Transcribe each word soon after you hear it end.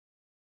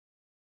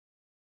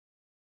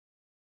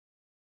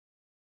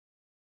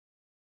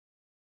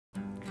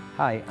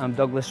Hi, I'm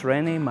Douglas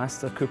Rennie,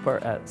 Master Cooper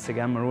at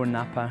Seguin Moreau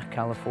Napa,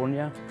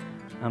 California.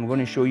 I'm going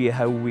to show you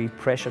how we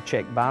pressure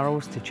check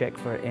barrels to check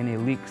for any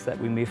leaks that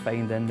we may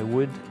find in the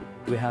wood.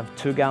 We have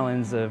 2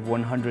 gallons of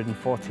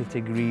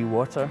 140-degree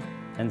water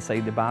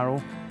inside the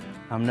barrel.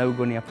 I'm now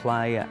going to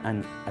apply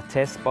a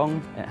test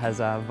bung. It has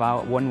a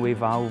one-way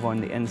valve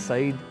on the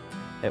inside.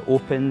 It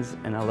opens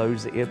and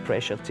allows the air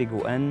pressure to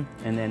go in,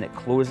 and then it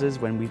closes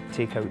when we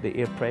take out the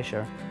air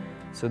pressure.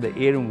 So the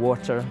air and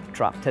water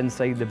trapped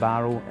inside the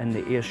barrel, and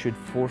the air should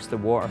force the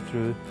water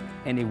through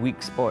any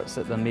weak spots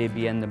that there may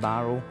be in the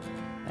barrel.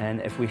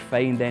 And if we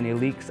find any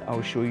leaks,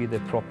 I'll show you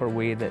the proper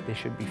way that they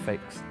should be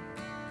fixed.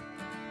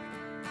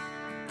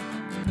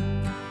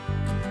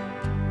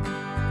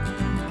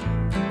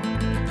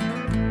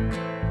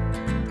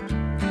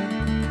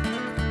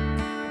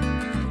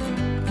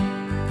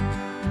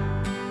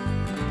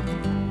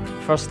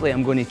 Firstly,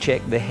 I'm going to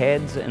check the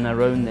heads and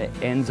around the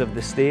ends of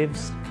the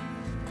staves.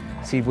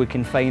 See if we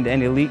can find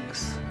any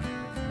leaks.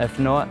 If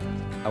not,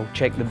 I'll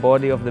check the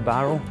body of the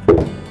barrel.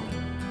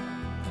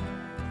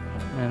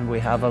 And we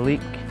have a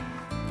leak.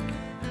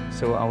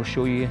 So I'll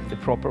show you the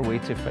proper way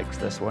to fix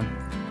this one.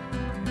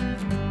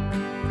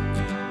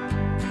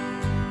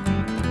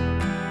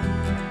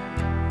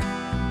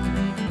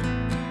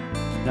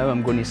 Now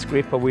I'm going to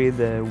scrape away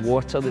the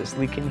water that's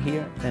leaking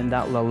here, and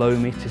that will allow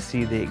me to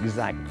see the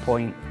exact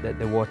point that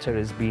the water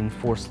is being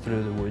forced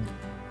through the wood.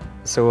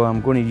 So I'm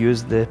going to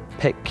use the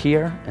pick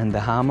here and the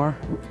hammer.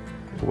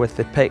 With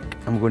the pick,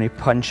 I'm going to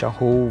punch a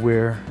hole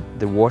where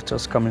the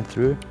water's coming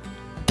through.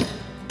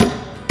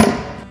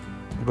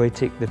 I'm going to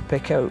take the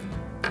pick out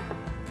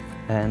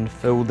and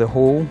fill the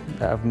hole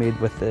that I've made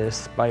with the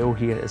spile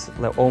here. It's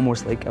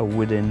almost like a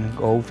wooden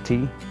golf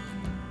tee.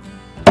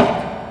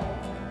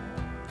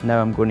 Now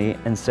I'm going to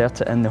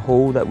insert it in the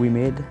hole that we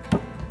made.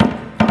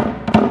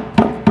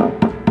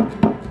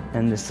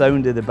 And the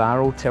sound of the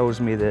barrel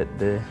tells me that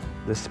the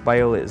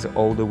spile is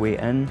all the way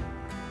in.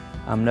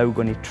 I'm now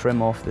going to trim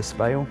off the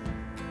spile.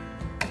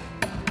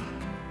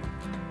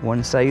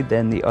 One side,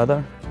 then the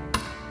other.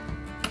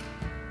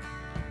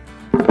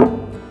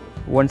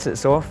 Once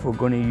it's off, we're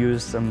going to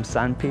use some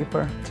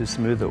sandpaper to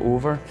smooth it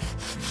over.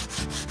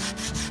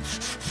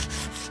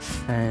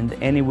 And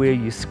anywhere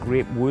you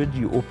scrape wood,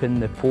 you open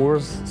the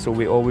pores, so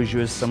we always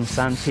use some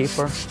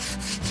sandpaper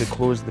to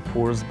close the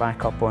pores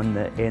back up on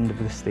the end of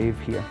the stave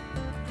here.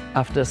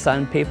 After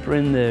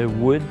sandpapering the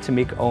wood to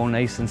make it all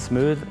nice and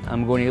smooth,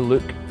 I'm going to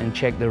look and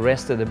check the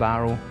rest of the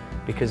barrel,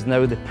 because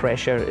now the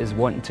pressure is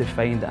wanting to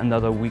find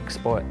another weak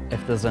spot.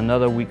 If there's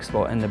another weak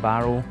spot in the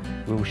barrel,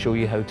 we'll show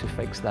you how to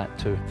fix that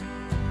too.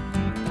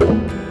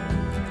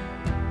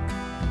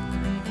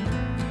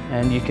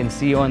 And you can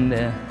see on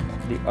the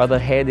other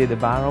head of the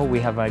barrel, we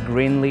have a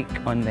grain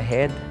leak on the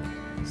head.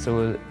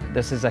 So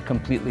this is a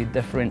completely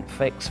different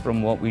fix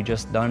from what we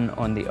just done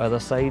on the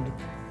other side.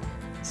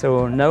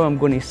 So now I'm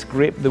going to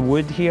scrape the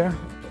wood here.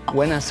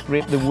 When I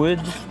scrape the wood,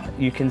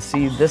 you can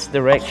see this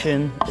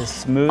direction is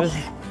smooth,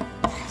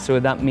 so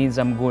that means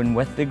I'm going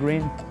with the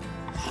grain.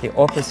 The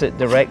opposite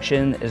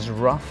direction is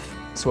rough,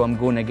 so I'm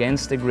going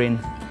against the grain.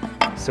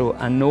 So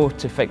I know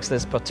to fix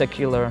this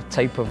particular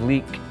type of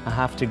leak, I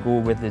have to go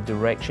with the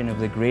direction of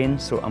the grain,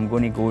 so I'm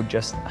going to go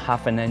just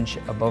 ½ an inch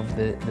above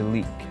the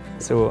leak.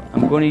 So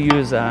I'm going to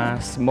use a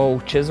small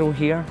chisel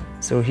here.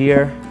 So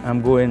here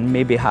I'm going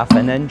maybe ½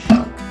 an inch.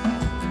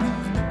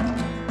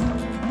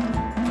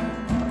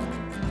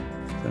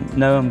 So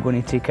now I'm going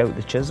to take out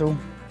the chisel,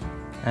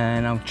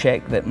 and I'll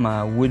check that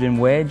my wooden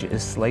wedge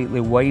is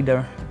slightly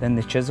wider than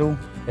the chisel.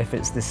 If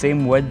it's the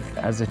same width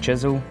as the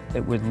chisel,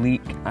 it would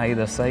leak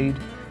either side.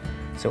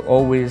 So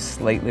always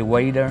slightly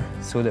wider,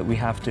 so that we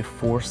have to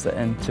force it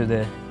into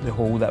the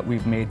hole that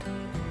we've made.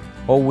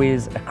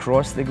 Always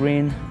across the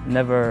grain,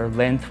 never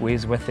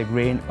lengthways with the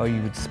grain, or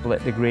you would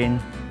split the grain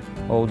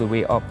all the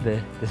way up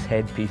this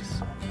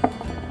headpiece.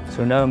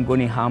 So now I'm going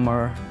to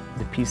hammer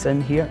the piece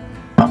in here.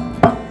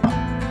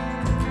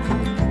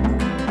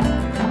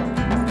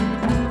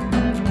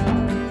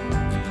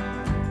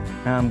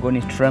 Now I'm going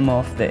to trim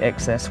off the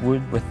excess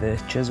wood with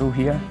the chisel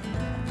here.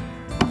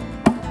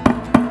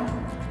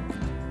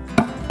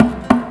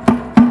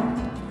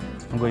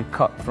 I'm going to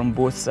cut from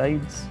both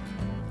sides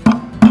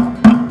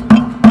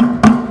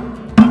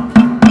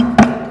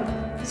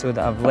so that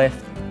I've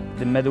left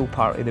the middle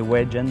part of the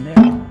wedge in there.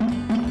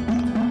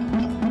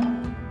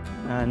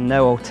 And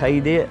now I'll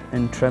tidy it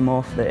and trim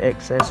off the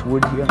excess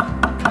wood here.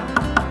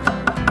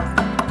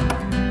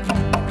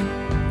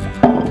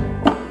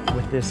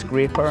 With the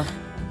scraper,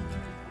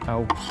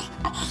 I'll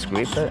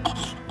scrape it.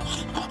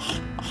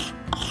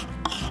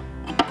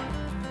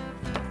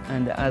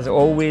 And as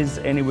always,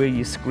 anywhere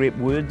you scrape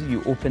wood,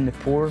 you open the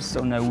pores,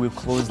 so now we'll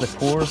close the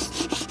pores.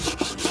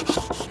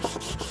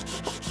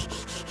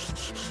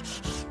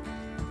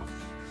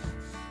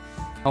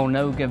 I'll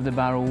now give the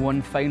barrel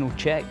one final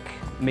check,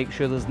 make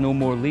sure there's no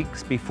more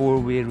leaks before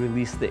we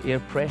release the air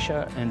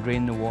pressure and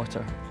drain the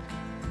water.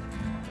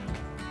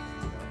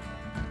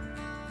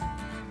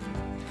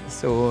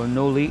 So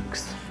no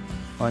leaks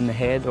on the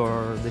head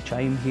or the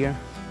chime here.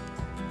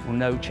 We'll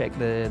now check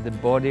the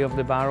body of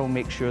the barrel,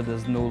 make sure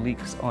there's no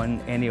leaks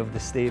on any of the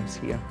staves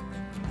here.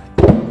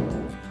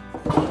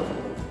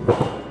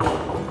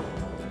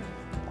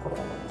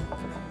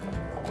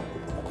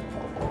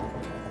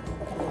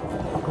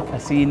 I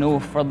see no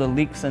further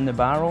leaks in the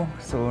barrel,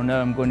 so now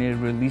I'm going to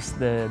release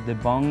the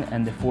bung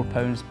and the 4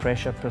 pounds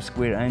pressure per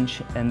square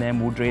inch, and then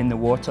we'll drain the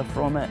water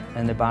from it,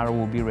 and the barrel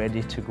will be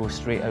ready to go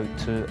straight out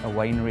to a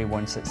winery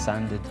once it's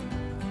sanded.